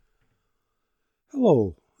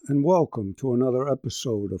Hello, and welcome to another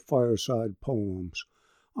episode of Fireside Poems.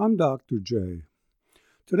 I'm Dr. J.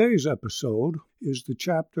 Today's episode is the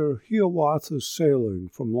chapter Hiawatha's Sailing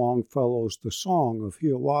from Longfellow's The Song of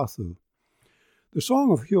Hiawatha. The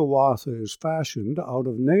Song of Hiawatha is fashioned out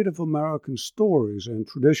of Native American stories and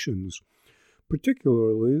traditions,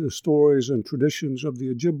 particularly the stories and traditions of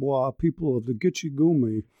the Ojibwa people of the Gitche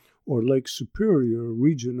Gumee or Lake Superior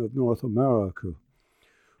region of North America.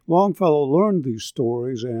 Longfellow learned these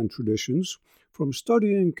stories and traditions from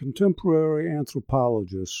studying contemporary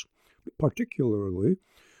anthropologists, particularly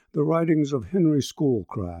the writings of Henry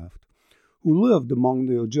Schoolcraft, who lived among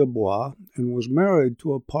the Ojibwa and was married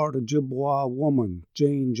to a part Ojibwa woman,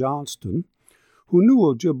 Jane Johnston, who knew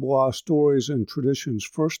Ojibwa stories and traditions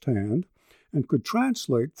firsthand and could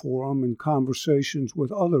translate for them in conversations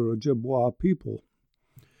with other Ojibwa people.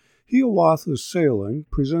 Hiawatha's Sailing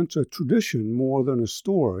presents a tradition more than a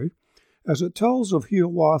story, as it tells of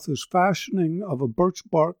Hiawatha's fashioning of a birch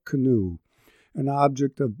bark canoe, an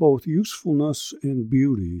object of both usefulness and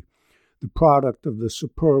beauty, the product of the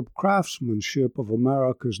superb craftsmanship of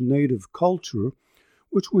America's native culture,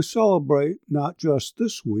 which we celebrate not just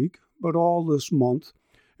this week, but all this month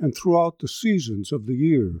and throughout the seasons of the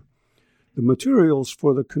year. The materials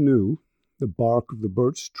for the canoe, the bark of the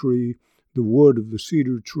birch tree, the wood of the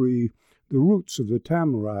cedar tree, the roots of the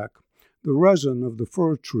tamarack, the resin of the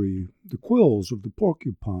fir tree, the quills of the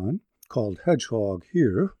porcupine, called hedgehog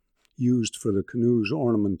here, used for the canoe's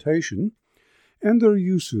ornamentation, and their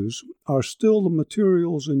uses are still the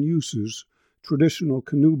materials and uses traditional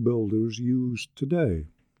canoe builders use today.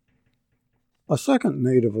 A second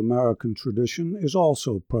Native American tradition is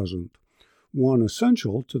also present, one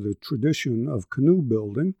essential to the tradition of canoe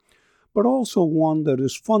building, but also one that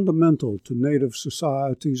is fundamental to Native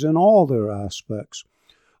societies in all their aspects,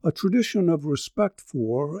 a tradition of respect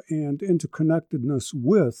for and interconnectedness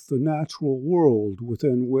with the natural world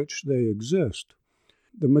within which they exist.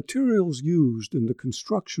 The materials used in the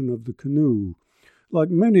construction of the canoe, like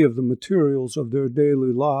many of the materials of their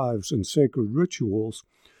daily lives and sacred rituals,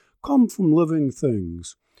 come from living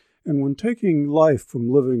things, and when taking life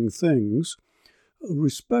from living things,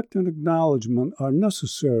 respect and acknowledgement are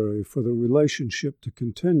necessary for the relationship to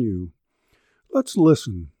continue. Let's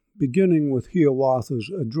listen, beginning with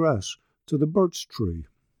Hiawatha's address to the birch tree.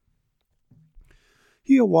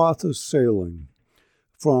 Hiawatha's Sailing,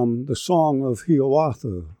 from The Song of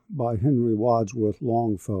Hiawatha by Henry Wadsworth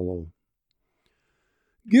Longfellow.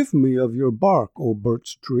 Give me of your bark, O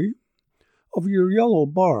birch tree, of your yellow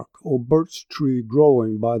bark, O birch tree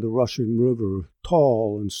growing by the rushing river,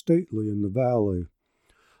 tall and stately in the valley.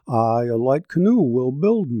 I a light canoe will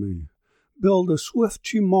build a swift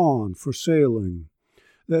chemaun for sailing,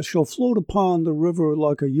 that shall float upon the river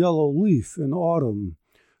like a yellow leaf in autumn,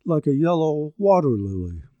 like a yellow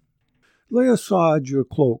water-lily. Lay aside your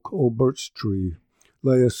cloak, O birch tree,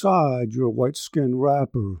 lay aside your white-skin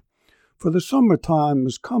wrapper, for the summer-time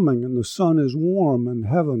is coming and the sun is warm in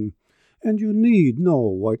heaven, and you need no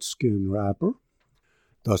white-skin wrapper.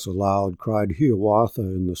 Thus aloud cried Hiawatha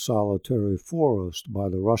in the solitary forest by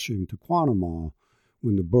the rushing Tequanama,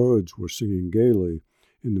 when the birds were singing gaily,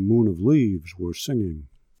 and the moon of leaves were singing.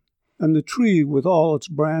 And the tree with all its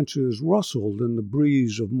branches rustled in the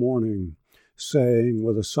breeze of morning, saying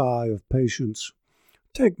with a sigh of patience,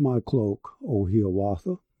 Take my cloak, O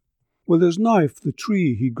Hiawatha. With his knife the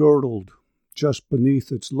tree he girdled, just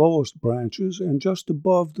beneath its lowest branches, and just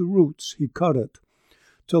above the roots he cut it,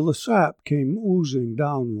 till the sap came oozing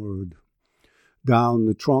downward. Down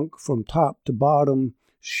the trunk from top to bottom,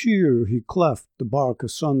 sheer he cleft the bark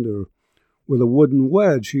asunder. With a wooden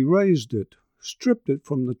wedge he raised it, stripped it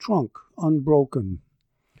from the trunk unbroken.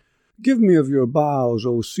 Give me of your boughs,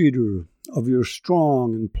 O cedar, of your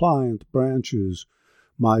strong and pliant branches,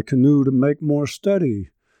 my canoe to make more steady,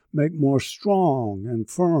 make more strong and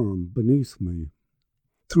firm beneath me.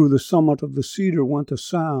 Through the summit of the cedar went a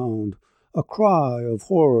sound, a cry of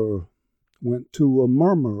horror, went to a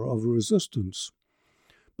murmur of resistance.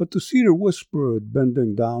 But the cedar whispered,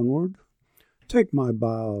 bending downward, Take my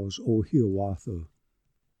boughs, O Hiawatha.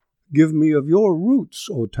 Give me of your roots,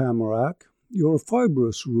 O tamarack, your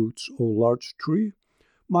fibrous roots, O larch tree,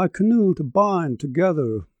 my canoe to bind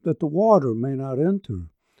together, that the water may not enter,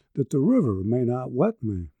 that the river may not wet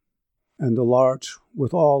me. And the larch,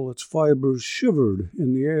 with all its fibers, shivered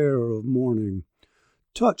in the air of morning,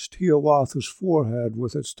 touched Hiawatha's forehead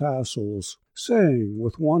with its tassels, saying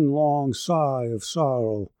with one long sigh of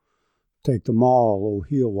sorrow, Take them all, O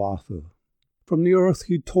Hiawatha. From the earth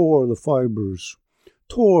he tore the fibers,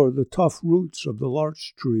 tore the tough roots of the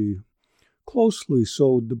larch tree, closely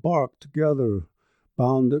sewed the bark together,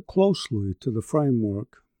 bound it closely to the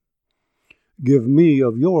framework. Give me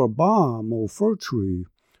of your balm, O fir tree,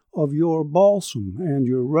 of your balsam and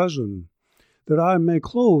your resin, that I may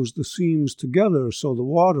close the seams together so the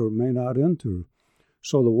water may not enter,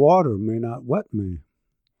 so the water may not wet me.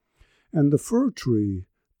 And the fir tree,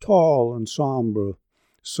 tall and sombre,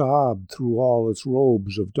 sobbed through all its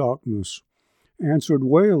robes of darkness, answered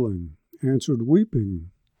wailing, answered weeping,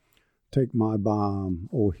 Take my balm,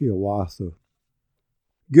 O Hiawatha.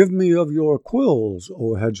 Give me of your quills,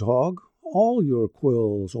 O hedgehog, all your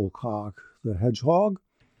quills, O cock the hedgehog.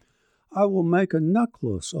 I will make a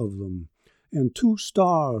necklace of them, and 2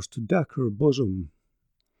 stars to deck her bosom.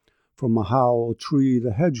 From a hollow tree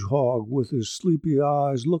the hedgehog with his sleepy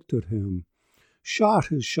eyes looked at him, shot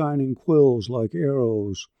his shining quills like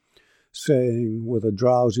arrows, saying with a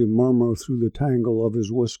drowsy murmur through the tangle of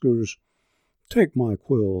his whiskers, Take my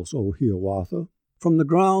quills, O Hiawatha. From the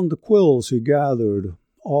ground the quills he gathered,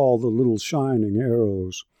 all the little shining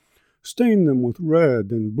arrows, stained them with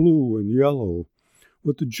red and blue and yellow,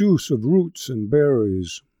 with the juice of roots and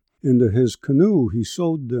berries. Into his canoe he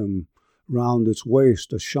sewed them, round its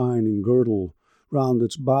waist a shining girdle, round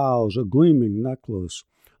its bows a gleaming necklace,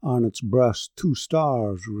 on its breast 2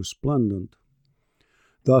 stars resplendent.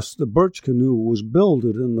 Thus the birch canoe was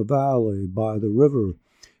builded in the valley by the river,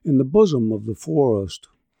 in the bosom of the forest,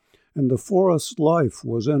 and the forest's life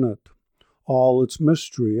was in it, all its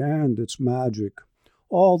mystery and its magic,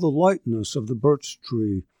 all the lightness of the birch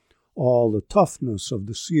tree, all the toughness of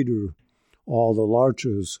the cedar, all the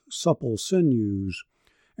larch's supple sinews,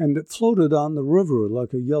 and it floated on the river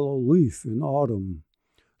like a yellow leaf in autumn,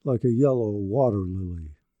 like a yellow water lily.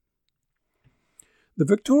 The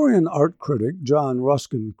Victorian art critic John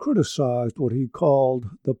Ruskin criticized what he called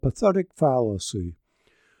the pathetic fallacy,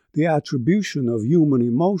 the attribution of human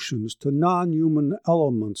emotions to non-human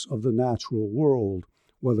elements of the natural world,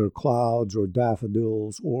 whether clouds or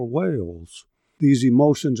daffodils or whales. These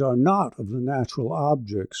emotions are not of the natural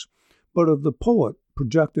objects, but of the poet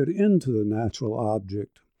projected into the natural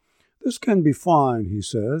object. This can be fine, he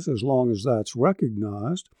says, as long as that's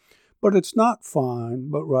recognized, but it's not fine,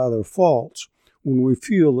 but rather false, when we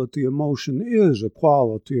feel that the emotion is a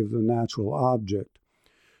quality of the natural object.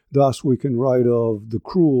 Thus we can write of the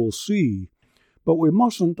cruel sea, but we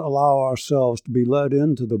mustn't allow ourselves to be led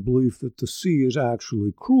into the belief that the sea is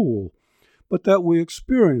actually cruel, but that we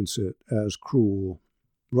experience it as cruel.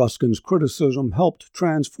 Ruskin's criticism helped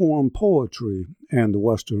transform poetry and the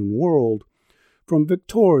Western world from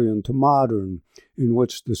Victorian to modern, in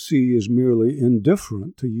which the sea is merely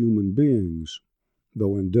indifferent to human beings,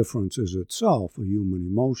 though indifference is itself a human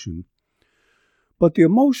emotion. But the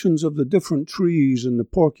emotions of the different trees in the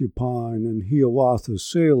porcupine and Hiawatha's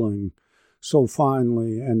sailing, so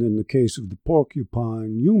finely and in the case of the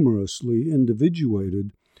porcupine humorously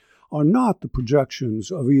individuated, are not the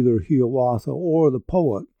projections of either Hiawatha or the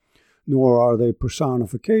poet, nor are they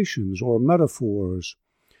personifications or metaphors.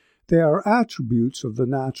 They are attributes of the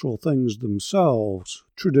natural things themselves,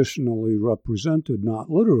 traditionally represented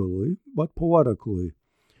not literally, but poetically.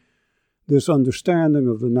 This understanding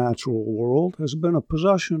of the natural world has been a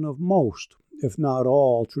possession of most, if not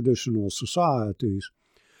all, traditional societies,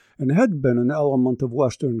 and had been an element of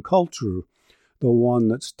Western culture, though one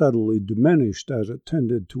that steadily diminished as it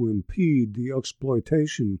tended to impede the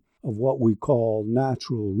exploitation of what we call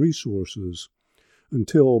natural resources,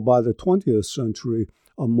 until by the 20th century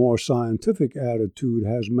a more scientific attitude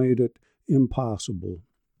has made it impossible.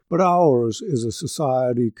 But ours is a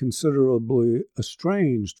society considerably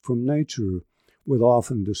estranged from nature, with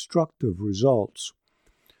often destructive results.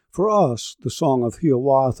 For us, the Song of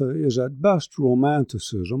Hiawatha is at best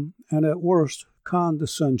romanticism and at worst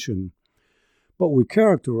condescension, but we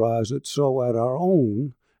characterize it so at our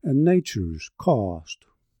own and nature's cost.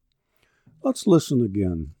 Let's listen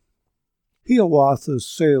again. Hiawatha's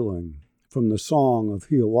Sailing, from the Song of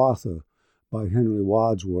Hiawatha by Henry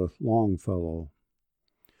Wadsworth Longfellow.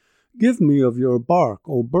 Give me of your bark,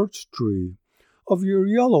 O birch tree, of your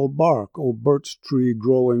yellow bark, O birch tree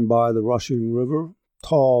growing by the rushing river,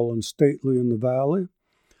 tall and stately in the valley.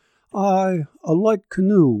 I, a light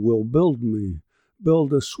canoe, will build me,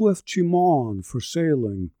 build a swift chemaun for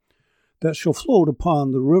sailing, that shall float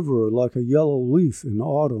upon the river like a yellow leaf in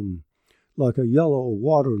autumn, like a yellow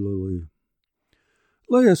water lily.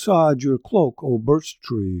 Lay aside your cloak, O birch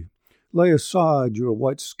tree, lay aside your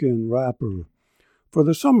white-skin wrapper, for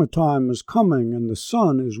the summertime is coming and the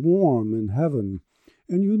sun is warm in heaven,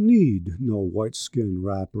 and you need no white-skin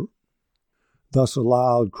wrapper. Thus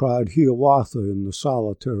aloud cried Hiawatha in the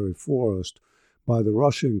solitary forest by the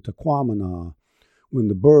rushing Taquamenaw, when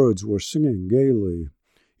the birds were singing gaily,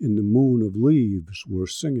 in the moon of leaves were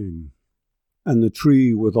singing. And the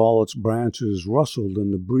tree with all its branches rustled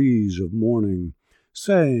in the breeze of morning,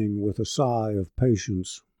 saying with a sigh of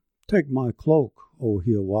patience, "Take my cloak, O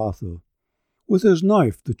Hiawatha." With his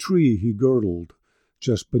knife the tree he girdled,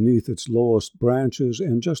 just beneath its lowest branches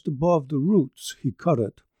and just above the roots he cut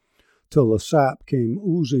it, till the sap came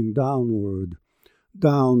oozing downward.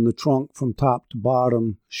 Down the trunk from top to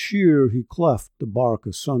bottom, sheer he cleft the bark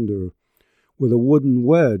asunder. With a wooden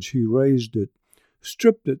wedge he raised it,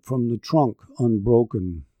 stripped it from the trunk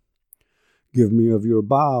unbroken. Give me of your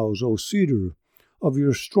boughs, O cedar, of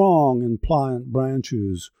your strong and pliant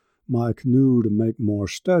branches, my canoe to make more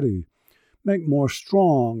steady, make more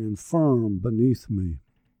strong and firm beneath me.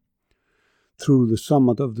 Through the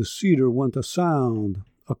summit of the cedar went a sound,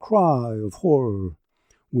 a cry of horror,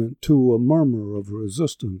 went too a murmur of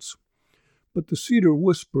resistance. But the cedar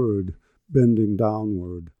whispered, bending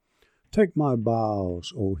downward, "Take my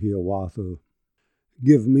boughs, O Hiawatha.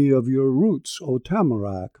 Give me of your roots, O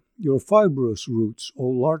tamarack, your fibrous roots, O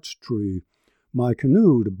larch tree, my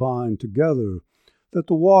canoe to bind together, that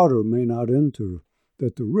the water may not enter,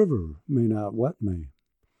 that the river may not wet me."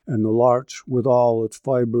 And the larch, with all its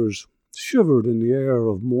fibers, shivered in the air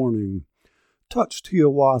of morning, touched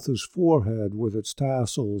Hiawatha's forehead with its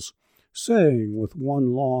tassels, saying with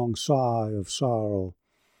one long sigh of sorrow,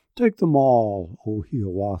 "Take them all, O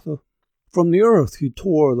Hiawatha." From the earth he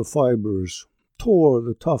tore the fibers, tore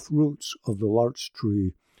the tough roots of the larch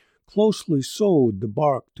tree, closely sewed the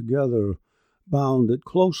bark together, bound it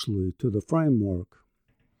closely to the framework.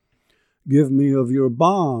 Give me of your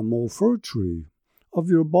balm, O fir tree, of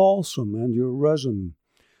your balsam and your resin,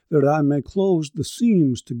 that I may close the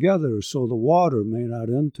seams together so the water may not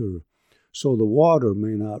enter, so the water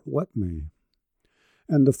may not wet me.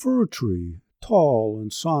 And the fir tree, tall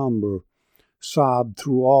and somber, sobbed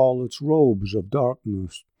through all its robes of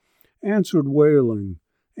darkness, answered wailing,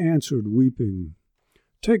 answered weeping,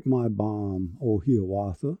 "Take my balm, O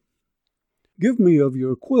Hiawatha." Give me of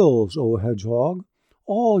your quills, O hedgehog,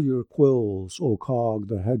 all your quills, O Cog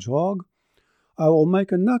the hedgehog. I will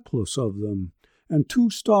make a necklace of them, and 2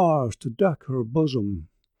 stars to deck her bosom.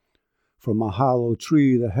 From a hollow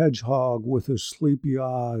tree the hedgehog with his sleepy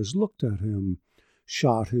eyes looked at him,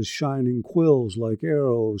 shot his shining quills like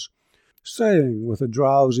arrows, saying with a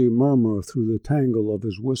drowsy murmur through the tangle of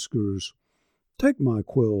his whiskers, "Take my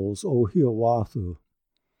quills, O Hiawatha."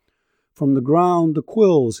 From the ground the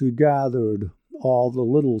quills he gathered, all the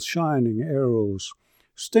little shining arrows,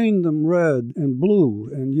 stained them red and blue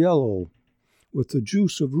and yellow, with the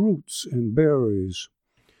juice of roots and berries.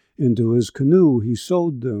 Into his canoe he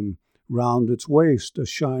sewed them, round its waist a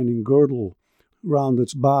shining girdle, round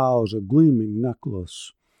its bows a gleaming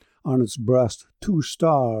necklace, on its breast 2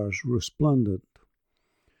 stars resplendent.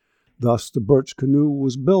 Thus the birch canoe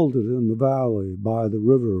was builded in the valley, by the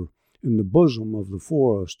river, in the bosom of the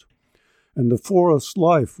forest, and the forest's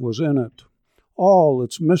life was in it, all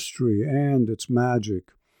its mystery and its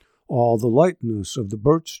magic, all the lightness of the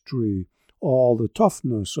birch tree, all the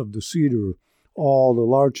toughness of the cedar, all the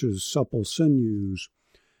larch's supple sinews,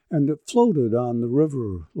 and it floated on the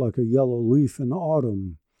river like a yellow leaf in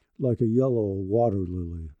autumn, like a yellow water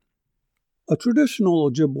lily. A traditional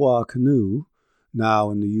Ojibwa canoe, now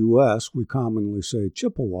in the U.S. we commonly say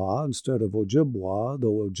Chippewa instead of Ojibwa,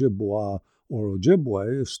 though Ojibwa or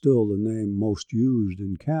Ojibwe is still the name most used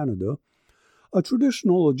in Canada. A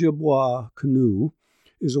traditional Ojibwa canoe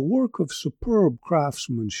is a work of superb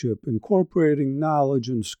craftsmanship incorporating knowledge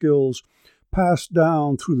and skills passed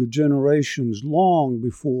down through the generations long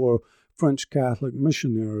before French Catholic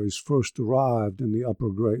missionaries first arrived in the upper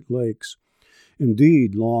Great Lakes.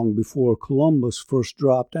 Indeed, long before Columbus first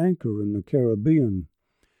dropped anchor in the Caribbean.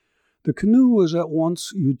 The canoe is at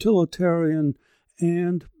once utilitarian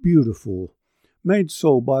and beautiful, made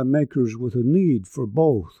so by makers with a need for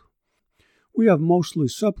both. We have mostly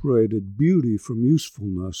separated beauty from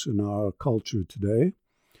usefulness in our culture today.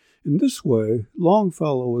 In this way,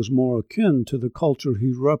 Longfellow is more akin to the culture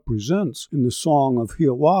he represents in the Song of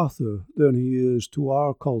Hiawatha than he is to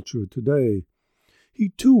our culture today. He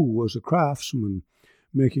too was a craftsman,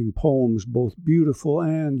 making poems both beautiful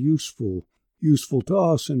and useful to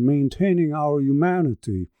us in maintaining our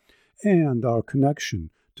humanity and our connection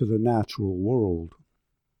to the natural world.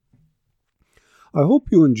 I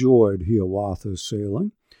hope you enjoyed Hiawatha's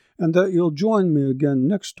Sailing, and that you'll join me again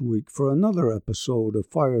next week for another episode of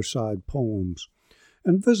Fireside Poems,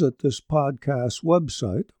 and visit this podcast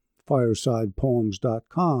website,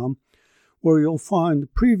 firesidepoems.com, where you'll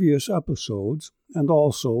find previous episodes and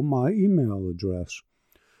also my email address.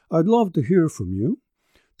 I'd love to hear from you,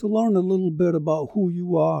 to learn a little bit about who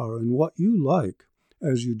you are and what you like,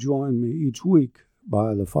 as you join me each week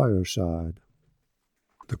by the fireside.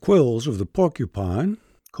 The quills of the porcupine,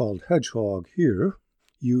 called hedgehog here,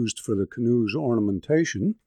 used for the canoe's ornamentation,